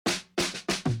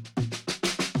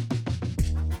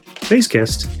Today's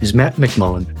guest is Matt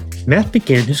McMullen. Matt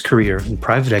began his career in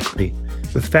private equity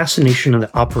with fascination on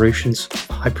the operations of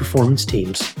high-performance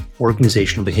teams,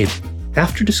 organizational behavior.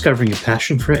 After discovering a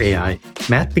passion for AI,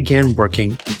 Matt began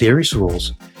working in various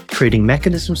roles, creating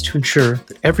mechanisms to ensure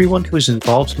that everyone who is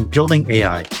involved in building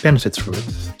AI benefits from it.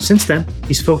 Since then,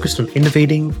 he's focused on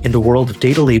innovating in the world of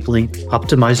data labeling,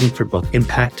 optimizing for both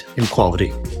impact and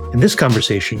quality. In this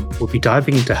conversation, we'll be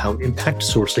diving into how impact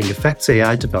sourcing affects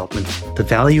AI development, the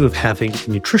value of having a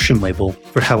nutrition label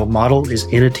for how a model is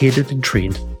annotated and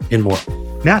trained, and more.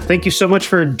 Matt, thank you so much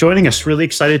for joining us. Really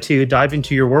excited to dive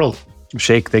into your world.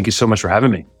 Shake, thank you so much for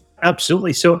having me.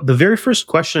 Absolutely. So the very first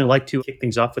question I'd like to kick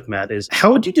things off with, Matt, is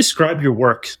how would you describe your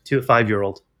work to a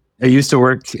 5-year-old? I used to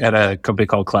work at a company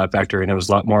called Cloud Factory, and it was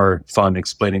a lot more fun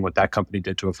explaining what that company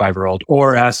did to a 5-year-old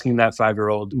or asking that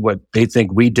 5-year-old what they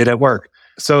think we did at work.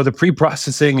 So the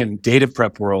pre-processing and data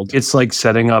prep world, it's like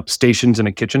setting up stations in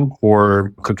a kitchen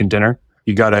for cooking dinner.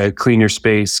 You got to clean your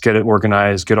space, get it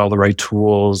organized, get all the right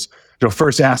tools.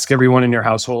 First ask everyone in your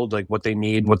household like what they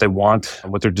need, what they want,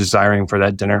 what they're desiring for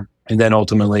that dinner. And then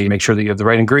ultimately make sure that you have the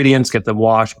right ingredients, get the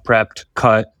wash, prepped,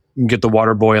 cut, get the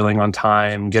water boiling on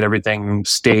time, get everything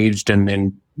staged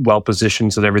and well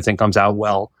positioned so that everything comes out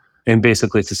well. And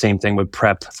basically it's the same thing with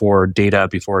prep for data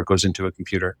before it goes into a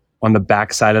computer. On the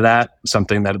back side of that,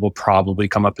 something that will probably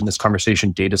come up in this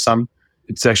conversation, data sum.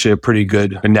 It's actually a pretty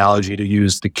good analogy to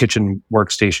use the kitchen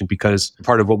workstation because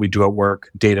part of what we do at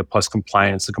work, data plus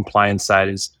compliance, the compliance side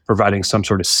is providing some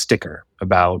sort of sticker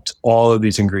about all of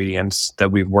these ingredients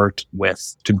that we've worked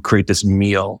with to create this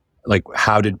meal. Like,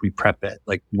 how did we prep it?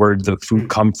 Like, where did the food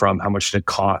come from? How much did it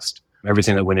cost?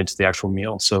 Everything that went into the actual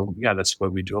meal. So yeah, that's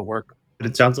what we do at work.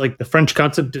 It sounds like the French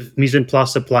concept of mise en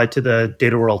place applied to the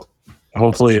data world.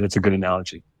 Hopefully that's a good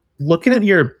analogy. Looking at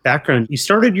your background, you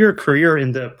started your career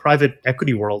in the private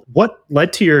equity world. What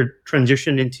led to your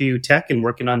transition into tech and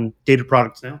working on data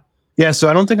products now? Yeah, so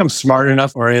I don't think I'm smart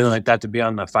enough or anything like that to be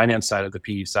on the finance side of the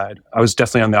PE side. I was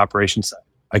definitely on the operations side.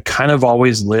 I kind of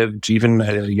always lived, even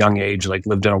at a young age,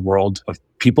 lived in a world of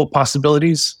people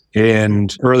possibilities.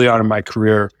 And early on in my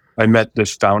career, I met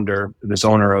this founder, this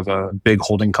owner of a big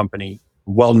holding company,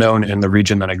 well known in the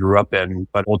region that I grew up in,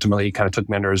 but ultimately he kind of took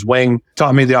me under his wing,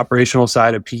 taught me the operational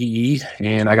side of PE,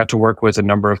 and I got to work with a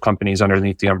number of companies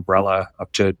underneath the umbrella,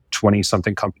 up to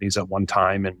 20-something companies at one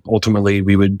time. And ultimately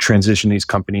we would transition these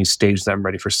companies, stage them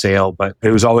ready for sale, but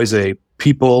it was always a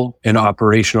people and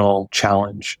operational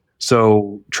challenge.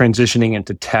 So transitioning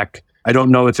into tech, I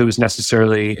don't know if it was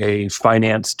necessarily a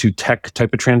finance to tech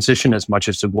type of transition as much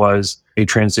as it was a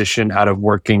transition out of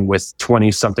working with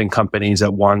 20-something companies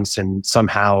at once and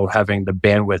somehow having the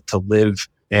bandwidth to live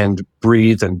and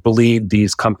breathe and bleed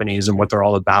these companies and what they're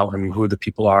all about and who the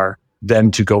people are,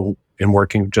 then to go and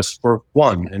working just for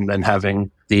one and then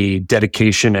having the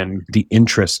dedication and the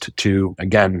interest to,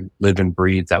 again, live and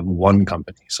breathe that one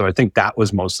company. So I think that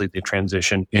was mostly the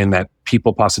transition in that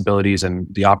people possibilities and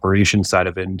the operation side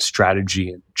of it and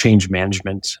strategy and change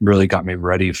management really got me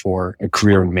ready for a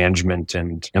career in management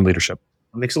and leadership.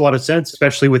 It makes a lot of sense,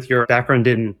 especially with your background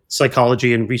in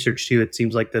psychology and research too. It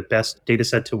seems like the best data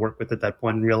set to work with at that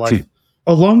point in real life.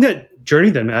 Along that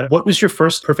journey then, Matt, what was your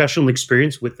first professional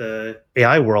experience with the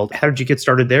AI world? How did you get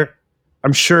started there?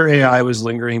 I'm sure AI was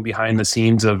lingering behind the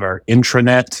scenes of our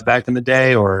intranet back in the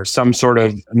day or some sort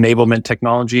of enablement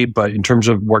technology. But in terms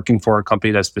of working for a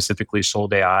company that specifically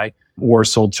sold AI or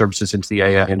sold services into the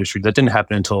AI industry, that didn't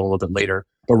happen until a little bit later.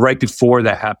 But right before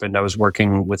that happened, I was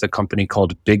working with a company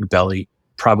called Big Belly,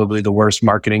 probably the worst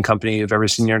marketing company you've ever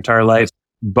seen in your entire life.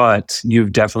 But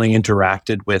you've definitely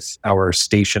interacted with our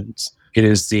stations. It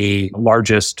is the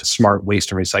largest smart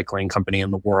waste and recycling company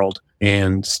in the world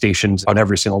and stations on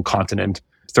every single continent,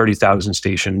 30,000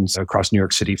 stations across New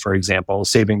York City, for example,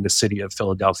 saving the city of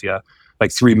Philadelphia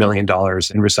like $3 million in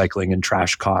recycling and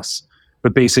trash costs.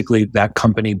 But basically that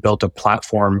company built a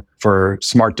platform for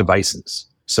smart devices.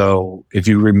 So if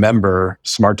you remember,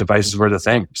 smart devices were the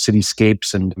thing,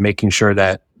 cityscapes and making sure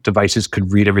that devices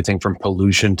could read everything from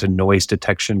pollution to noise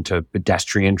detection to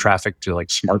pedestrian traffic to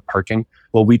smart parking.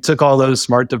 Well, we took all those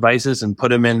smart devices and put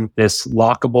them in this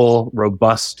lockable,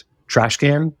 robust trash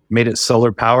can, made it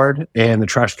solar powered, and the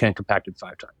trash can compacted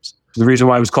 5 times. The reason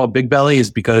why it was called Big Belly is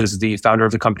because the founder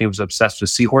of the company was obsessed with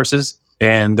seahorses.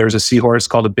 And there's a seahorse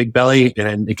called a Big Belly,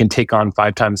 and it can take on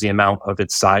 5 times the amount of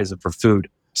its size for food.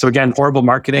 So again, horrible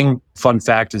marketing. Fun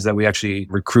fact is that we actually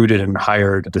recruited and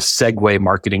hired the Segway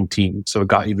marketing team. So it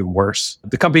got even worse.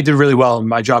 The company did really well. And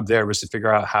my job there was to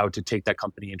figure out how to take that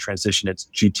company and transition its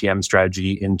GTM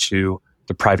strategy into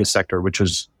the private sector, which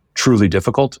was truly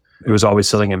difficult. It was always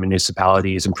selling in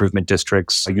municipalities, improvement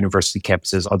districts, university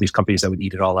campuses, all these companies that would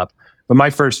eat it all up. But my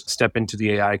first step into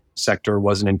the AI sector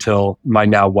wasn't until my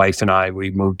now wife and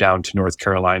we moved down to North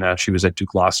Carolina. She was at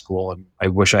Duke Law School. And I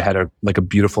wish I had a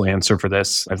beautiful answer for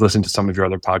this. I've listened to some of your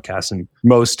other podcasts, and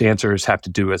most answers have to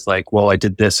do with well, I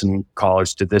did this in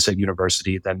college, did this at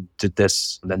university, then did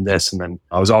this, and then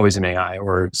I was always in AI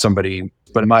or somebody.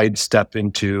 But my step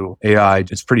into AI,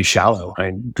 it's pretty shallow.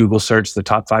 I Google searched the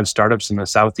top 5 startups in the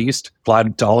Southeast,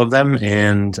 applied to all of them,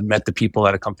 and met the people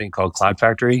at a company called Cloud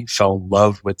Factory, fell in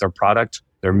love with their product,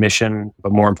 their mission,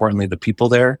 but more importantly, the people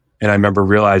there. And I remember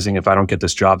realizing if I don't get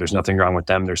this job, there's nothing wrong with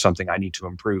them. There's something I need to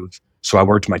improve. So I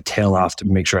worked my tail off to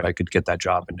make sure I could get that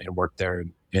job and work there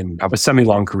and have a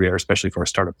semi-long career, especially for a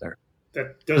startup there.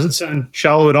 That doesn't sound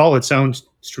shallow at all. It sounds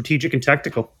strategic and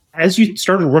tactical. As you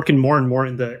started working more and more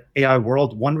in the AI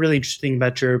world, one really interesting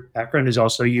about your background is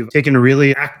also you've taken a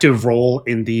really active role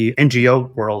in the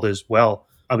NGO world as well.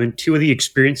 I mean, 2 of the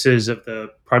experiences of the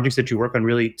projects that you work on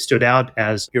really stood out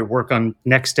as your work on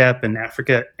Next Step and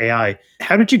Africa AI.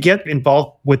 How did you get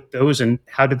involved with those, and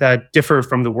how did that differ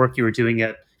from the work you were doing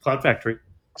at Cloud Factory?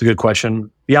 It's a good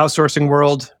question. The outsourcing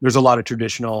world, there's a lot of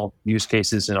traditional use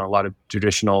cases and a lot of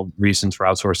traditional reasons for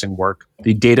outsourcing work.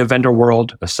 The data vendor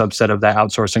world, a subset of that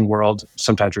outsourcing world,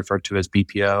 sometimes referred to as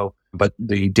BPO, but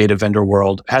the data vendor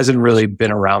world hasn't really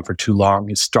been around for too long.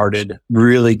 It started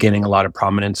really gaining a lot of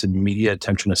prominence and media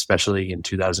attention, especially in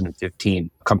 2015.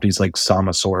 Companies like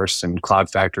SamaSource and Cloud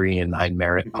Factory and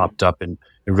iMerit popped up and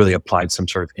really applied some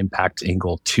sort of impact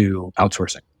angle to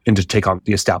outsourcing and to take on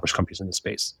the established companies in the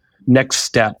space. Next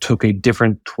Step took a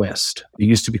different twist. It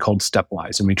used to be called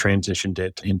Stepwise, and we transitioned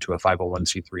it into a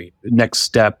 501c3. Next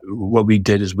Step, what we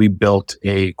did is we built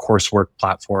a coursework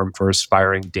platform for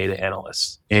aspiring data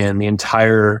analysts. And the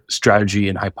entire strategy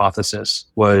and hypothesis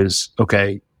was,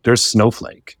 okay, there's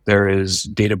Snowflake, there is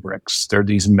Databricks, there are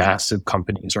these massive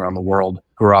companies around the world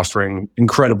who are offering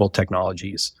incredible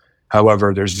technologies.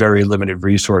 However, there's very limited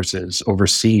resources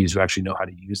overseas who actually know how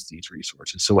to use these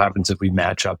resources. So what happens if we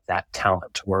match up that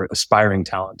talent or aspiring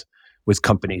talent with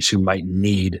companies who might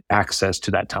need access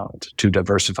to that talent, to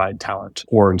diversified talent,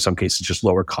 or in some cases, just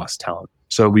lower cost talent?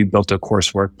 So we built a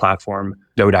coursework platform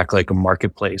that would act like a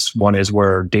marketplace. One is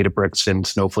where Databricks and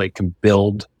Snowflake can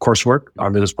build coursework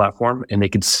onto this platform, and they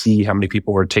could see how many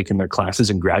people were taking their classes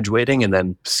and graduating and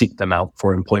then seek them out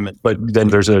for employment. But then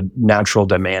there's a natural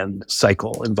demand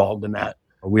cycle involved in that.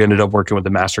 We ended up working with the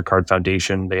MasterCard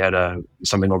Foundation. They had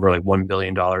something over $1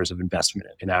 billion of investment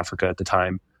in Africa at the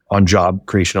time on job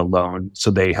creation alone.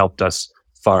 So they helped us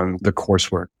fund the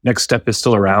coursework. Next Step is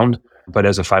still around, but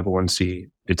as a 501c,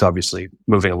 it's obviously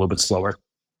moving a little bit slower.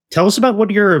 Tell us about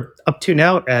what you're up to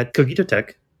now at Cogito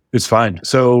Tech. It's fine.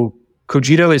 So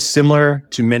Cogito is similar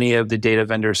to many of the data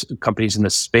vendors companies in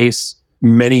this space.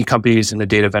 Many companies in the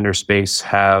data vendor space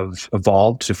have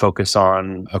evolved to focus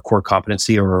on a core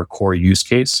competency or a core use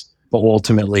case. But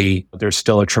ultimately, there's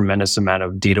still a tremendous amount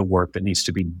of data work that needs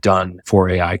to be done for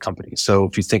AI companies. So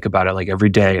if you think about it, every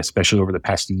day, especially over the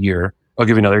past year, I'll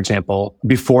give you another example.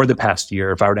 Before the past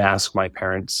year, if I were to ask my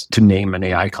parents to name an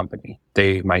AI company,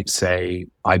 they might say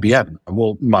IBM.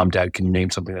 Well, mom, dad, can you name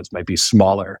something that might be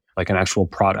smaller, like an actual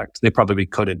product? They probably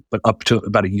couldn't. But up to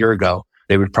about a year ago,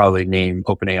 they would probably name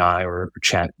OpenAI or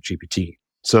ChatGPT.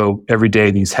 So every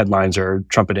day, these headlines are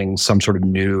trumpeting some sort of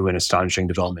new and astonishing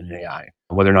development in AI,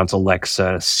 whether or not it's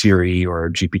Alexa, Siri, or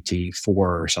GPT-4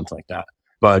 or something like that.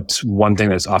 But one thing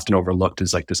that's often overlooked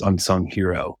is this unsung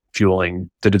hero fueling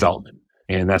the development.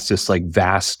 And that's this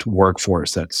vast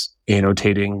workforce that's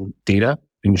annotating data,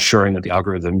 ensuring that the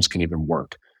algorithms can even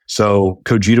work. So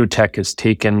Cogito Tech has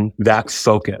taken that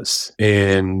focus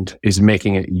and is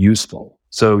making it useful.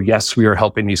 So yes, we are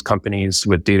helping these companies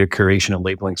with data curation and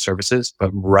labeling services,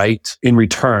 but right in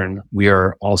return, we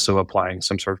are also applying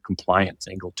some sort of compliance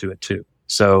angle to it too.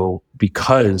 So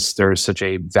because there's such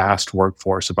a vast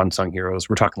workforce of unsung heroes,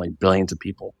 we're talking billions of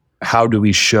people. How do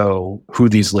we show who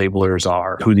these labelers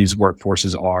are, who these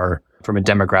workforces are from a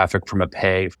demographic, from a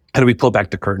pay? How do we pull back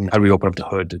the curtain? How do we open up the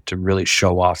hood to really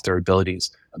show off their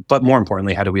abilities? But more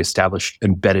importantly, how do we establish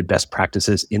embedded best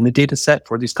practices in the data set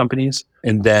for these companies?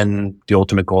 And then the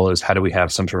ultimate goal is how do we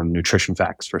have some sort of nutrition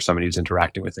facts for somebody who's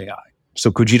interacting with AI?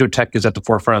 So Cogito Tech is at the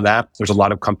forefront of that. There's a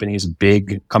lot of companies,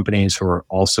 big companies who are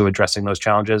also addressing those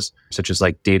challenges, such as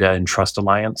Data and Trust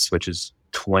Alliance, which is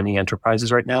 20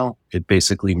 enterprises right now. It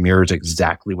basically mirrors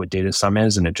exactly what DataSum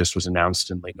is, and it just was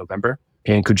announced in late November.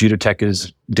 And Cogito Tech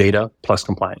is data plus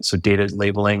compliance. So data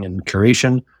labeling and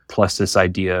curation, plus this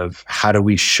idea of how do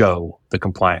we show the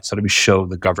compliance? How do we show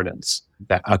the governance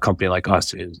that a company like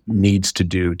us needs to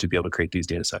do to be able to create these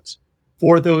data sets?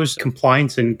 For those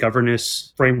compliance and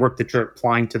governance framework that you're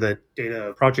applying to the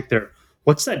data project there,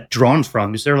 what's that drawn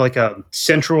from? Is there like a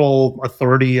central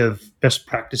authority of best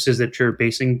practices that you're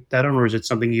basing that on, or is it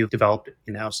something you've developed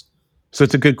in-house? So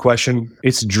it's a good question.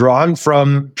 It's drawn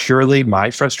from purely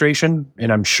my frustration,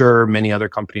 and I'm sure many other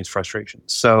companies'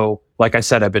 frustrations. So like I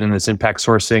said, I've been in this impact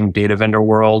sourcing data vendor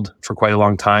world for quite a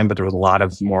long time, but there was a lot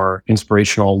of more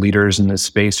inspirational leaders in this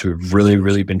space who have really,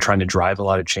 really been trying to drive a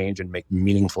lot of change and make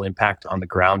meaningful impact on the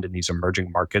ground in these emerging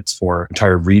markets for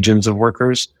entire regions of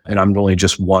workers. And I'm only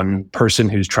just one person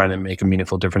who's trying to make a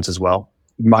meaningful difference as well.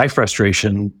 My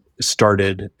frustration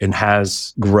started and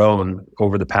has grown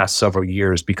over the past several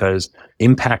years because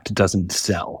impact doesn't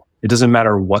sell. It doesn't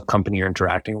matter what company you're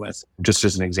interacting with. Just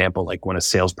as an example, like when a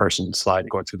salesperson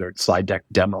going through their slide deck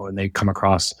demo and they come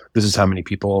across, this is how many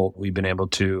people we've been able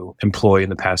to employ in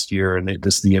the past year, and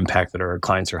this is the impact that our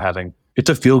clients are having. It's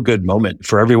a feel-good moment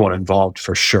for everyone involved,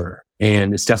 for sure.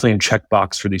 And it's definitely a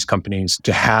checkbox for these companies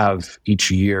to have each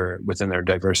year within their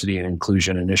diversity and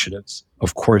inclusion initiatives.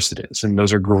 Of course it is. And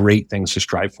those are great things to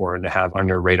strive for and to have on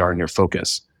your radar and your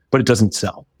focus. But it doesn't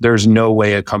sell. There's no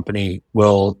way a company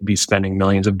will be spending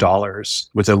millions of dollars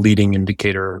with a leading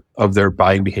indicator of their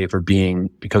buying behavior being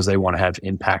because they want to have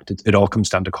impact. It all comes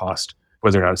down to cost,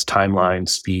 whether or not it's timeline,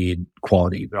 speed,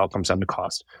 quality. It all comes down to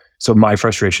cost. So my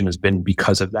frustration has been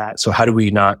because of that. So how do we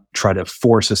not try to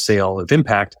force a sale of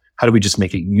impact? How do we just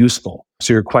make it useful?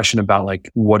 So your question about like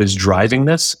what is driving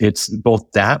this, it's both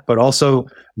that, but also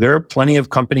there are plenty of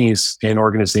companies and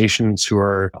organizations who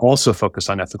are also focused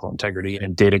on ethical integrity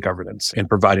and data governance and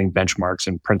providing benchmarks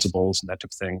and principles and that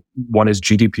type of thing. One is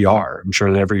GDPR. I'm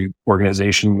sure that every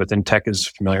organization within tech is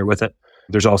familiar with it.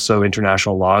 There's also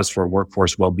international laws for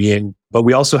workforce well-being, but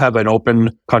we also have an open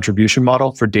contribution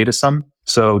model for DataSum.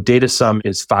 So DataSum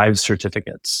is 5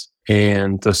 certificates.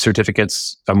 And those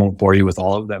certificates, I won't bore you with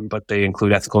all of them, but they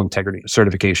include ethical integrity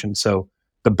certification. So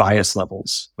the bias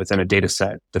levels within a data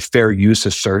set, the fair use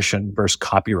assertion versus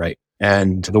copyright,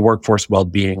 and the workforce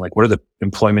well-being, like what are the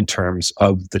employment terms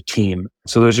of the team?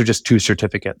 So those are just 2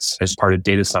 certificates as part of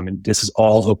DataSum. And this is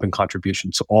all open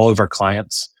contribution. So all of our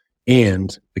clients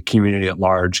and the community at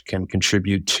large can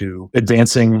contribute to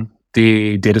advancing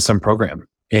the DataSum program.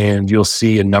 And you'll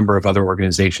see a number of other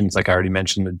organizations, like I already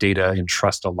mentioned, the Data and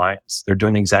Trust Alliance. They're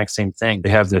doing the exact same thing. They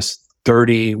have this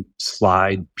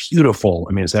 30-slide, beautiful,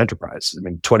 it's an enterprise,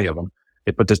 20 of them.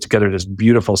 They put this together, this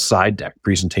beautiful slide deck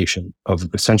presentation of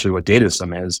essentially what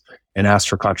DataSum is, and ask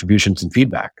for contributions and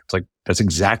feedback. It's like, that's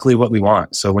exactly what we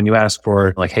want. So when you ask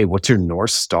for like, hey, what's your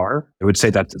North Star? I would say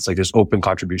that it's like this open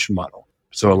contribution model.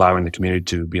 So allowing the community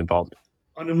to be involved.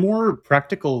 On a more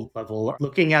practical level,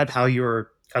 looking at how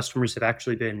your customers have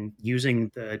actually been using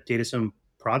the DataSum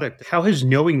product, how has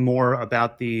knowing more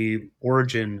about the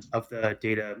origin of the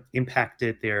data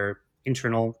impacted their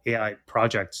internal AI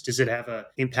projects? Does it have an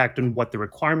impact on what the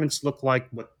requirements look like,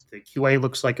 what the QA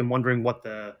looks like? I'm wondering what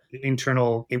the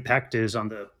internal impact is on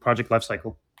the project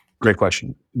lifecycle. Great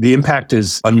question. The impact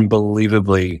is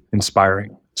unbelievably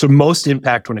inspiring. So most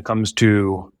impact when it comes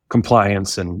to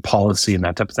compliance and policy and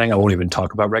that type of thing. I won't even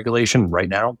talk about regulation right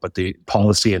now, but the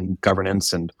policy and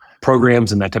governance and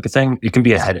programs and that type of thing, it can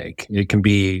be a headache. It can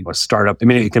be a startup.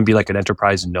 It can be like an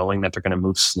enterprise knowing that they're going to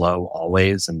move slow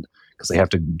always, and because they have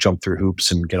to jump through hoops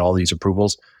and get all these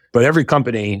approvals. But every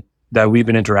company that we've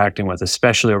been interacting with,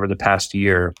 especially over the past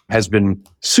year, has been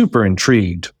super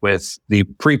intrigued with the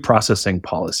pre-processing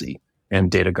policy and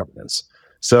data governance.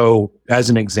 So as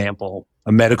an example,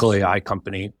 a medical AI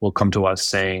company will come to us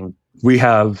saying, we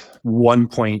have 1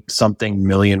 point something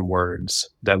million words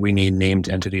that we need named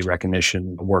entity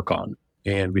recognition work on.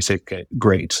 And we say, okay,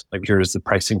 great. Like, here's the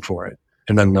pricing for it.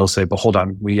 And then they'll say, but hold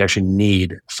on, we actually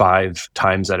need 5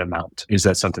 times that amount. Is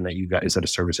that something that is that a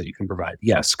service that you can provide?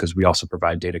 Yes, because we also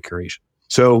provide data curation.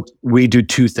 So we do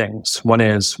 2 things. One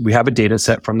is we have a data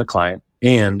set from the client,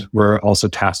 and we're also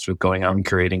tasked with going out and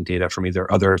curating data from either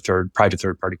other private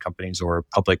third-party companies or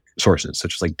public sources,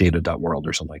 such as like data.world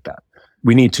or something like that.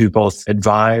 We need to both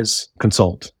advise,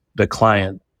 consult the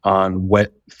client on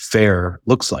what fair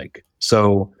looks like.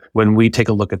 So when we take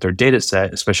a look at their data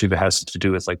set, especially if it has to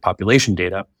do with like population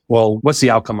data, well, what's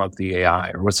the outcome of the AI,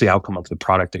 or what's the outcome of the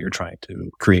product that you're trying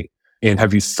to create? And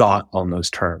have you thought on those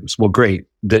terms? Well, great,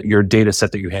 that your data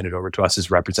set that you handed over to us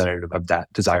is representative of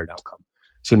that desired outcome.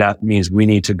 So that means we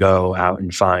need to go out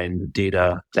and find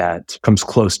data that comes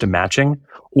close to matching,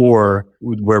 or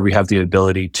where we have the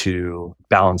ability to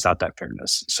balance out that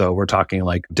fairness. So we're talking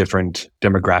like different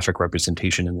demographic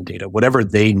representation in the data. Whatever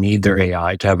they need their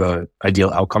AI to have an ideal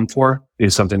outcome for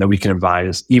is something that we can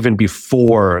advise even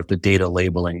before the data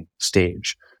labeling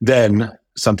stage. Then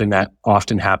something that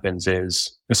often happens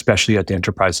is, especially at the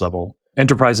enterprise level,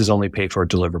 enterprises only pay for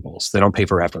deliverables. They don't pay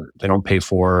for effort. They don't pay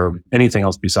for anything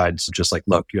else besides just like,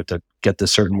 look, you have to get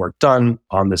this certain work done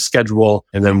on this schedule,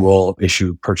 and then we'll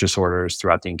issue purchase orders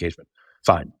throughout the engagement.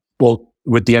 Fine. Well,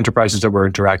 with the enterprises that we're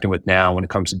interacting with now, when it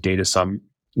comes to data sum,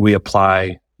 we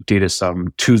apply data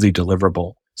sum to the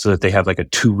deliverable so that they have like a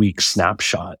 2-week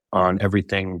snapshot on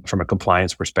everything from a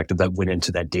compliance perspective that went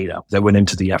into that data, that went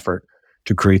into the effort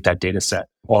to create that data set,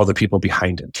 all the people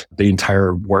behind it, the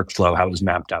entire workflow, how it was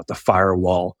mapped out, the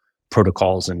firewall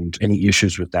protocols and any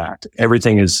issues with that.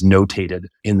 Everything is notated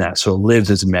in that. So it lives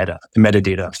as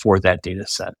metadata for that data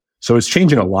set. So it's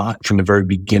changing a lot from the very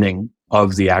beginning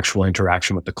of the actual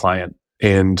interaction with the client.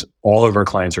 And all of our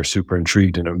clients are super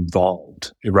intrigued and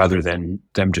involved rather than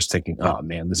them just thinking, oh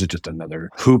man, this is just another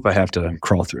hoop I have to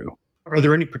crawl through. Are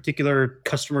there any particular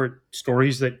customer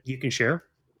stories that you can share?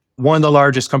 One of the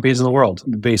largest companies in the world.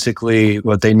 Basically,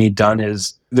 what they need done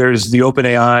is there's the open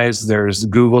AIs, there's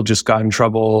Google just got in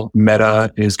trouble.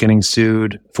 Meta is getting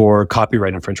sued for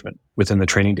copyright infringement within the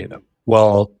training data.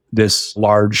 Well, this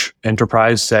large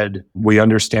enterprise said, we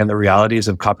understand the realities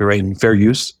of copyright and fair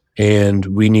use, and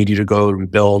we need you to go and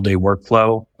build a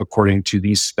workflow according to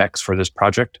these specs for this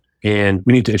project. And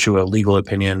we need to issue a legal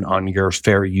opinion on your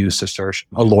fair use assertion.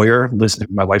 A lawyer,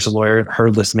 my wife's a lawyer,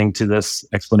 her listening to this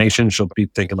explanation, she'll be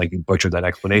thinking like you butchered that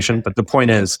explanation. But the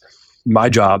point is, my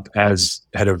job as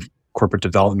head of corporate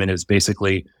development is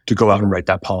basically to go out and write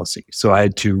that policy. So I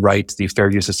had to write the fair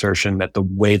use assertion that the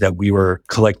way that we were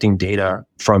collecting data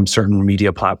from certain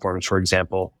media platforms, for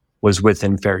example, was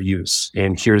within fair use.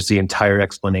 And here's the entire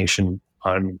explanation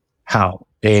on how.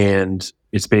 And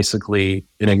it's basically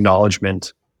an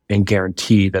acknowledgement and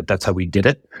guarantee that that's how we did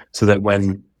it, so that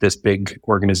when this big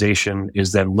organization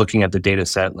is then looking at the data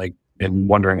set and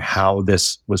wondering how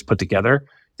this was put together,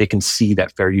 they can see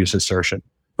that fair use assertion.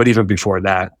 But even before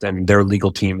that, then their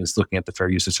legal team is looking at the fair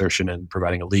use assertion and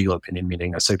providing a legal opinion,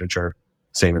 meaning a signature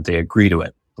saying that they agree to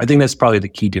it. I think that's probably the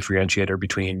key differentiator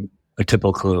between a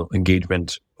typical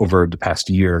engagement over the past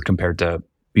year compared to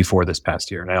before this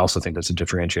past year. And I also think that's a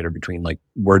differentiator between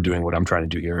we're doing what I'm trying to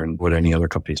do here and what any other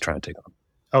company is trying to take on.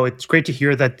 Oh, it's great to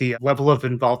hear that the level of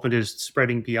involvement is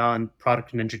spreading beyond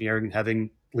product and engineering and having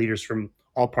leaders from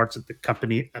all parts of the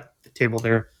company at the table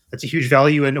there. That's a huge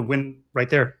value and a win right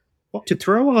there. Well, to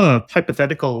throw a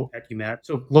hypothetical at you, Matt.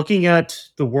 So looking at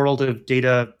the world of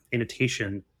data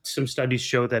annotation, some studies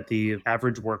show that the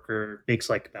average worker makes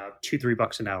about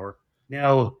 $2-3 an hour.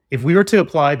 Now, if we were to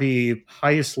apply the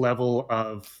highest level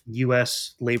of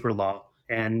US labor law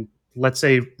and let's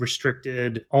say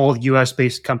restricted all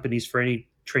US-based companies for any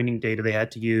training data, they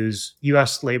had to use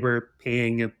US labor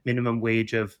paying a minimum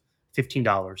wage of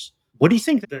 $15. What do you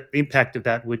think the impact of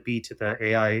that would be to the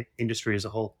AI industry as a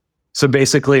whole? So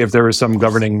basically, if there was some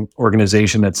governing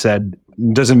organization that said,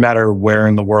 it doesn't matter where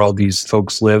in the world these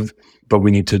folks live, but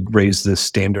we need to raise the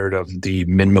standard of the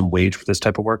minimum wage for this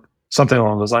type of work, something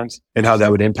along those lines, and how that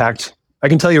would impact. I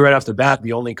can tell you right off the bat,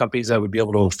 the only companies that would be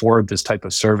able to afford this type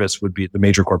of service would be the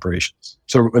major corporations.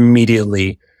 So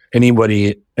immediately,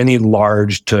 any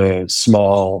large to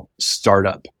small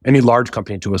startup, any large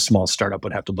company to a small startup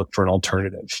would have to look for an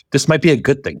alternative. This might be a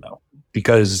good thing though,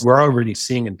 because we're already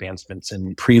seeing advancements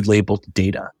in pre-labeled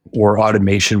data or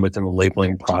automation within the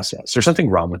labeling process. There's something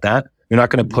wrong with that. You're not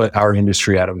going to put our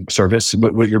industry out of service,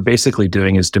 but what you're basically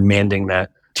doing is demanding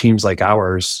that teams like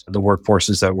ours, the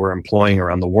workforces that we're employing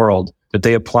around the world, that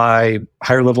they apply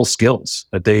higher level skills,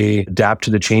 that they adapt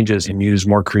to the changes and use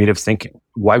more creative thinking.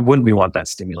 Why wouldn't we want that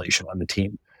stimulation on the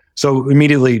team? So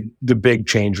immediately the big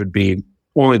change would be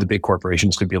only the big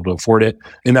corporations could be able to afford it.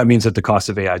 And that means that the cost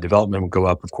of AI development would go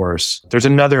up, of course. There's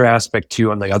another aspect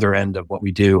too on the other end of what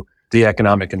we do, the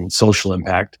economic and social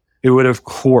impact. It would, of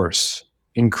course,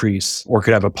 increase or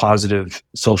could have a positive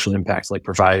social impact, like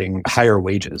providing higher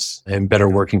wages and better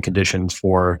working conditions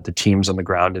for the teams on the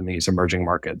ground in these emerging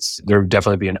markets. There would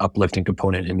definitely be an uplifting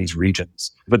component in these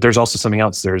regions. But there's also something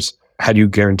else. There's how do you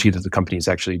guarantee that the companies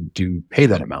actually do pay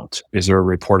that amount? Is there a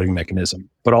reporting mechanism?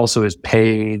 But also, is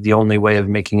pay the only way of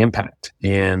making impact?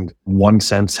 And one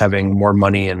sense, having more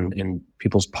money in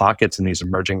people's pockets in these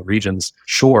emerging regions,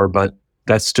 sure, but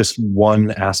that's just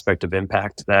one aspect of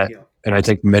impact that, and I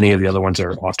think many of the other ones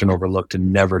are often overlooked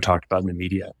and never talked about in the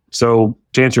media. So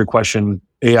to answer your question,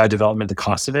 AI development, the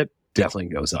cost of it definitely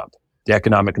goes up. The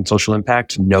economic and social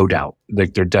impact, no doubt. There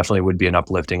definitely would be an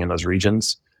uplifting in those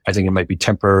regions. I think it might be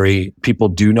temporary. People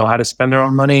do know how to spend their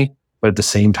own money, but at the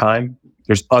same time,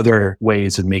 there's other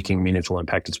ways of making meaningful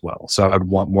impact as well. So I'd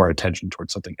want more attention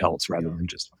towards something else rather than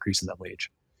just increasing that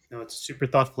wage. No, it's a super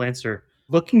thoughtful answer.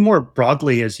 Looking more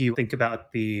broadly as you think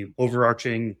about the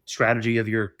overarching strategy of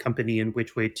your company and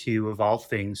which way to evolve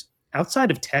things,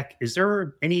 outside of tech, is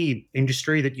there any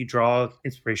industry that you draw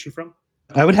inspiration from?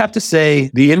 I would have to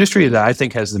say the industry that I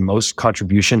think has the most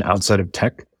contribution outside of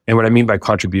tech. And what I mean by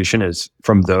contribution is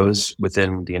from those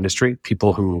within the industry,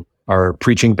 people who are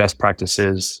preaching best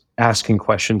practices, asking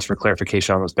questions for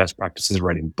clarification on those best practices,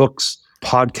 writing books,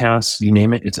 podcasts, you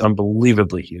name it. It's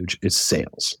unbelievably huge. It's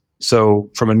sales. So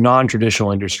from a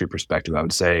non-traditional industry perspective, I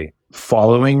would say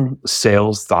following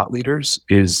sales thought leaders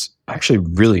is actually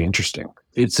really interesting.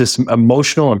 It's this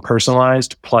emotional and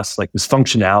personalized plus like this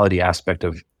functionality aspect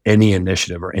of any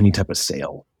initiative or any type of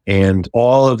sale. And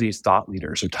all of these thought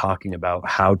leaders are talking about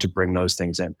how to bring those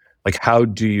things in. Like, how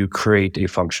do you create a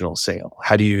functional sale?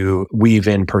 How do you weave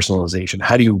in personalization?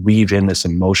 How do you weave in this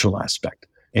emotional aspect?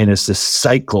 And it's this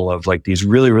cycle of like these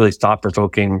really, really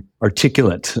thought-provoking,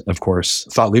 articulate, of course,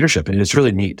 thought leadership. And it's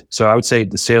really neat. So I would say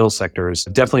the sales sector is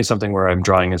definitely something where I'm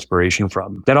drawing inspiration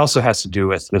from. That also has to do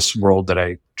with this world that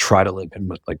I try to live in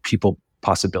with like people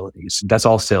possibilities. That's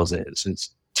all sales is.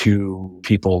 It's two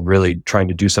people really trying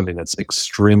to do something that's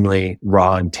extremely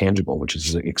raw and tangible, which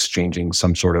is exchanging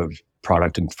some sort of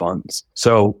product and funds.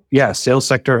 So yeah, sales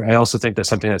sector. I also think that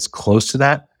something that's close to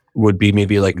that would be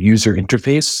maybe like user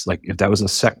interface, like if that was a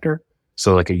sector.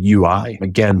 So like a UI,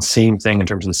 again, same thing in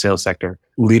terms of the sales sector,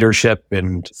 leadership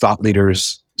and thought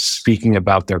leaders speaking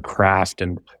about their craft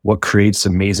and what creates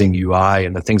amazing UI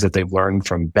and the things that they've learned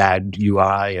from bad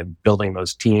UI and building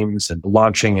those teams and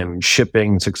launching and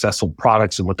shipping successful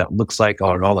products and what that looks like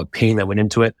and all the pain that went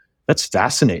into it. That's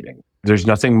fascinating. There's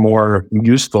nothing more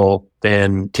useful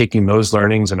than taking those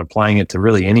learnings and applying it to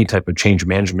really any type of change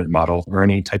management model or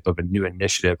any type of a new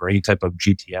initiative or any type of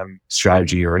GTM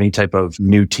strategy or any type of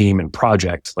new team and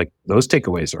project. Like those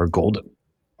takeaways are golden.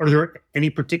 Are there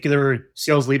any particular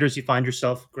sales leaders you find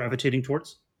yourself gravitating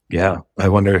towards? Yeah. I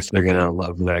wonder if they're going to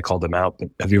love that I called them out. But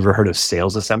have you ever heard of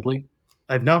Sales Assembly?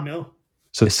 I've not, no.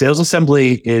 So Sales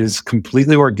Assembly is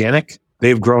completely organic.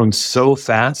 They've grown so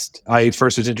fast. I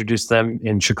first was introduced to them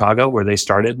in Chicago, where they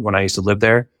started when I used to live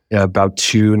there about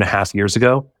 2.5 years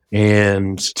ago.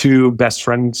 And two best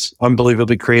friends,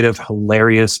 unbelievably creative,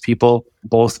 hilarious people,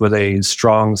 both with a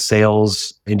strong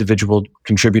sales individual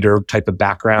contributor type of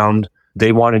background.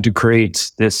 They wanted to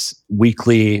create this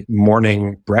weekly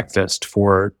morning breakfast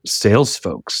for sales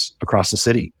folks across the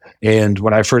city. And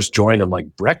when I first joined, I'm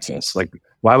like, breakfast? Like,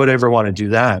 why would I ever want to do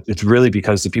that? It's really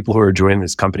because the people who are joining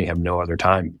this company have no other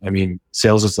time. I mean,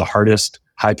 sales is the hardest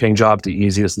high-paying job, the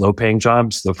easiest low-paying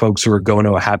jobs. The folks who are going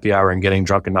to a happy hour and getting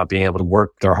drunk and not being able to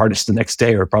work their hardest the next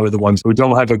day are probably the ones who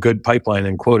don't have a good pipeline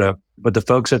and quota. But the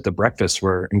folks at the breakfast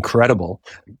were incredible,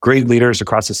 great leaders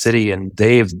across the city, and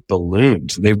they've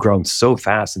ballooned. They've grown so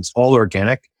fast. It's all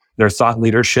organic. Their thought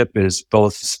leadership is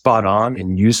both spot on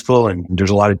and useful, and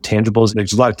there's a lot of tangibles.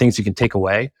 There's a lot of things you can take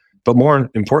away. But more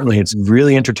importantly, it's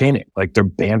really entertaining. Like their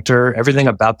banter, everything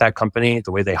about that company,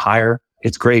 the way they hire,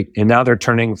 it's great. And now they're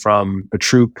turning from a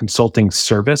true consulting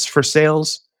service for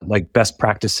sales, like best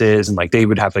practices. And like they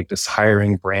would have like this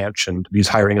hiring branch and these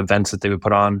hiring events that they would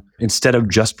put on. Instead of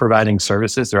just providing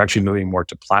services, they're actually moving more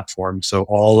to platforms. So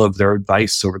all of their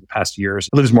advice over the past years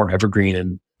lives more evergreen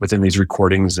and within these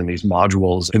recordings and these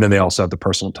modules. And then they also have the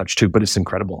personal touch too, but it's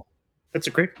incredible. That's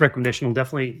a great recommendation. I'll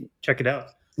definitely check it out.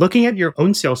 Looking at your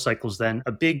own sales cycles then,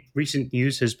 a big recent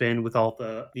news has been with all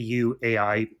the EU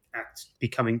AI Act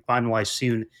becoming finalized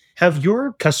soon. Have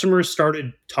your customers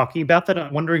started talking about that?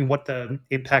 I'm wondering what the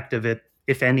impact of it,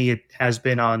 if any, it has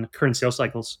been on current sales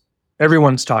cycles.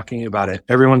 Everyone's talking about it.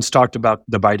 Everyone's talked about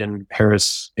the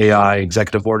Biden-Harris AI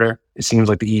executive order. It seems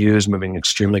like the EU is moving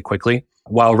extremely quickly.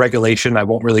 While regulation, I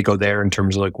won't really go there in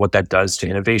terms of like what that does to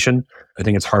innovation. I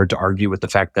think it's hard to argue with the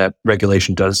fact that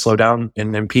regulation does slow down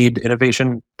and impede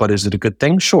innovation. But is it a good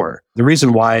thing? Sure. The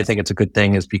reason why I think it's a good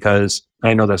thing is because,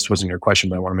 I know this wasn't your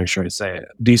question, but I want to make sure I say it.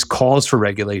 These calls for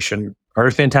regulation are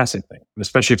a fantastic thing,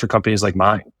 especially for companies like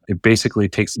mine. It basically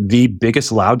takes the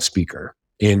biggest loudspeaker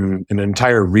in an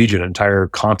entire region, entire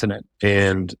continent,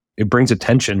 and it brings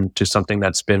attention to something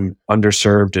that's been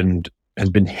underserved and has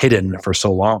been hidden for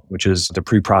so long, which is the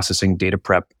pre-processing, data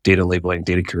prep, data labeling,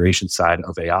 data curation side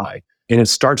of AI. And it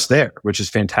starts there, which is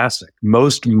fantastic.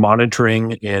 Most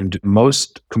monitoring and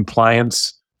most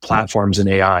compliance platforms in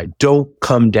AI don't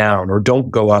come down or don't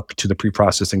go up to the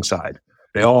pre-processing side.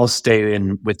 They all stay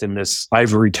within this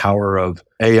ivory tower of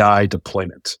AI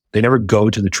deployment. They never go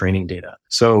to the training data.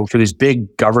 So for these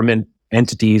big government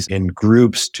entities and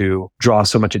groups to draw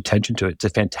so much attention to it, it's a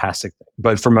fantastic thing.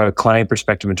 But from a client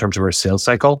perspective, in terms of our sales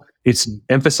cycle, it's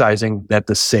emphasizing that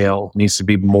the sale needs to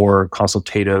be more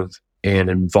consultative, and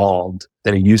involved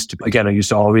than it used to be. Again, it used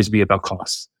to always be about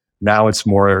costs. Now it's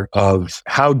more of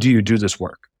how do you do this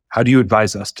work? How do you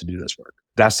advise us to do this work?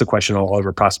 That's the question all of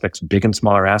our prospects, big and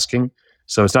small, are asking.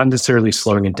 So it's not necessarily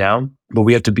slowing it down, but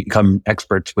we have to become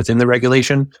experts within the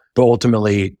regulation. But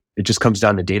ultimately, it just comes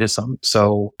down to data sum.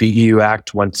 So the EU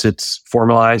Act, once it's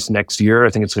formalized next year, I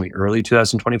think it's going to be early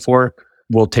 2024,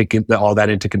 we'll take all that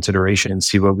into consideration and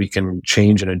see what we can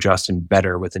change and adjust and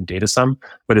better within data sum.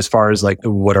 But as far as like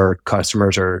what our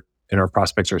customers are and our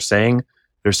prospects are saying,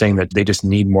 they're saying that they just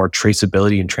need more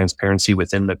traceability and transparency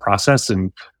within the process.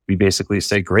 And we basically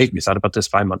say, great, we thought about this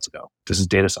 5 months ago. This is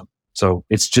data sum. So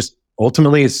it's just,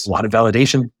 ultimately, it's a lot of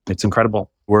validation. It's incredible.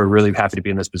 We're really happy to be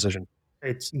in this position.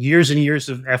 It's years and years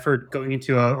of effort going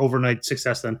into an overnight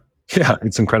success then. Yeah,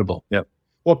 it's incredible. Yep.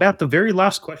 Well, Matt, the very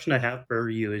last question I have for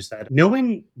you is that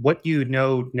knowing what you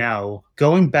know now,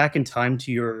 going back in time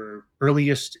to your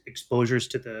earliest exposures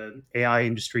to the AI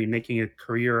industry and making a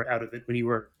career out of it when you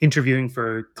were interviewing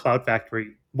for Cloud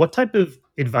Factory, what type of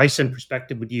advice and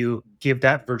perspective would you give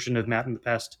that version of Matt in the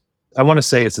past? I want to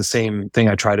say it's the same thing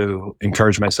I try to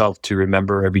encourage myself to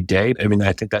remember every day. I mean,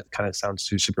 I think that kind of sounds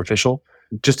too superficial.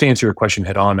 Just to answer your question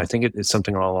head on, I think it's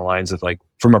something along the lines of like,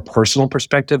 from a personal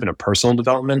perspective and a personal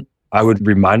development, I would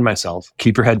remind myself,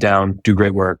 keep your head down, do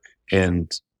great work, and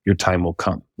your time will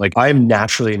come. Like, I am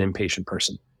naturally an impatient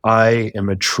person. I am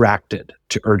attracted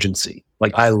to urgency.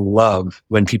 Like, I love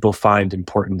when people find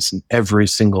importance in every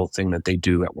single thing that they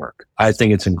do at work. I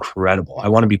think it's incredible. I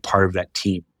want to be part of that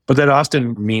team. But that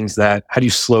often means that how do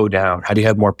you slow down? How do you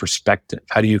have more perspective?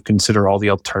 How do you consider all the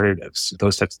alternatives?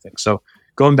 Those types of things. So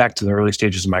going back to the early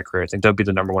stages of my career, I think that would be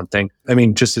the number one thing. I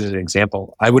mean, just as an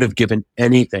example, I would have given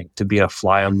anything to be a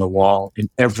fly on the wall in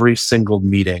every single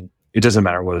meeting. It doesn't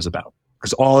matter what it was about.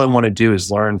 Because all I want to do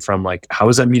is learn from like, how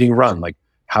is that meeting run? Like,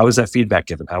 how is that feedback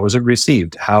given? How was it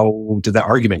received? How did that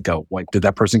argument go? Like, did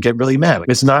that person get really mad? Like,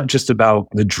 it's not just about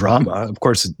the drama. Of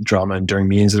course, drama during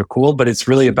meetings are cool, but it's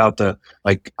really about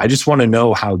I just want to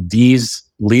know how these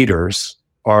leaders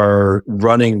are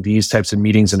running these types of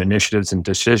meetings and initiatives and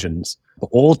decisions. But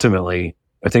ultimately,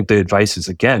 I think the advice is,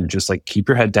 again, just like keep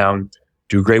your head down,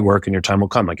 do great work, and your time will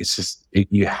come. Like, it's just,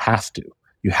 you have to.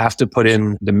 You have to put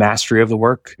in the mastery of the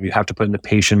work. You have to put in the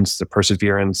patience, the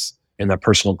perseverance, and that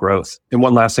personal growth. And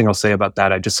one last thing I'll say about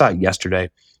that, I just saw it yesterday.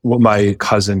 Well, my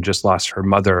cousin just lost her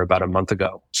mother about a month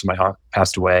ago. So my aunt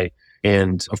passed away.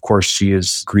 And of course, she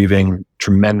is grieving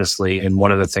tremendously. And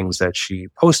one of the things that she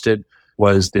posted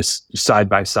was this side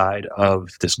by side of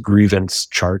this grievance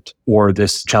chart or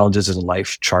this challenges in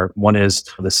life chart. One is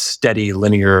the steady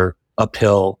linear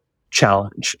uphill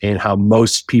challenge, and how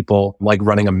most people, like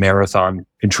running a marathon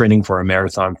and training for a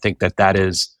marathon, think that that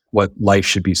is what life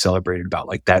should be celebrated about,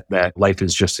 like that life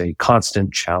is just a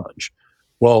constant challenge.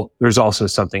 Well, there's also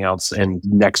something else. And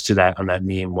next to that on that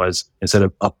meme was, instead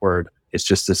of upward, it's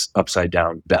just this upside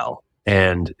down bell.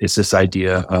 And it's this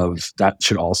idea of that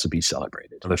should also be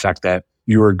celebrated. The fact that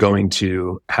you are going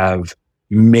to have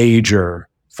major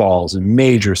falls and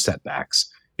major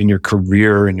setbacks in your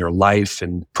career, in your life,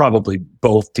 and probably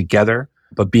both together,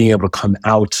 but being able to come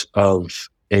out of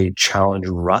a challenge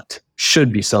rut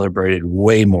should be celebrated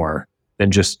way more than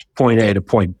just point A to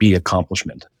point B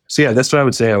accomplishment. So yeah, that's what I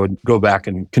would say. I would go back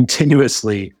and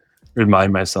continuously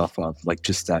remind myself of, like,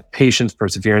 just that patience,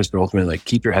 perseverance, but ultimately, like,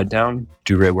 keep your head down,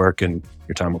 do great work, and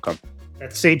your time will come.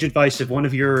 That's sage advice. If one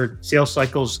of your sales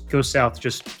cycles goes south,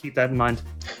 just keep that in mind.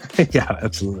 Yeah,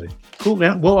 absolutely. Cool,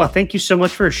 man. Well, thank you so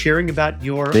much for sharing about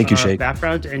your Shake.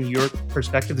 background and your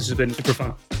perspective. This has been super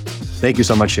fun. Thank you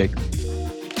so much, Shake.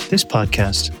 This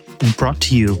podcast is brought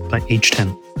to you by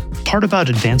H10. Part about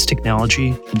advanced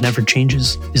technology that never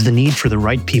changes is the need for the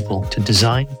right people to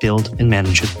design, build, and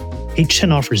manage it.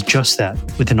 H10 offers just that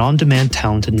with an on-demand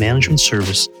talent and management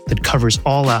service that covers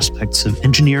all aspects of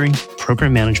engineering,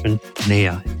 program management, and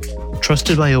AI.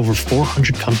 Trusted by over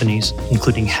 400 companies,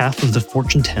 including half of the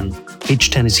Fortune 10,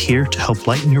 H10 is here to help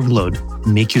lighten your load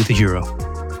and make you the hero.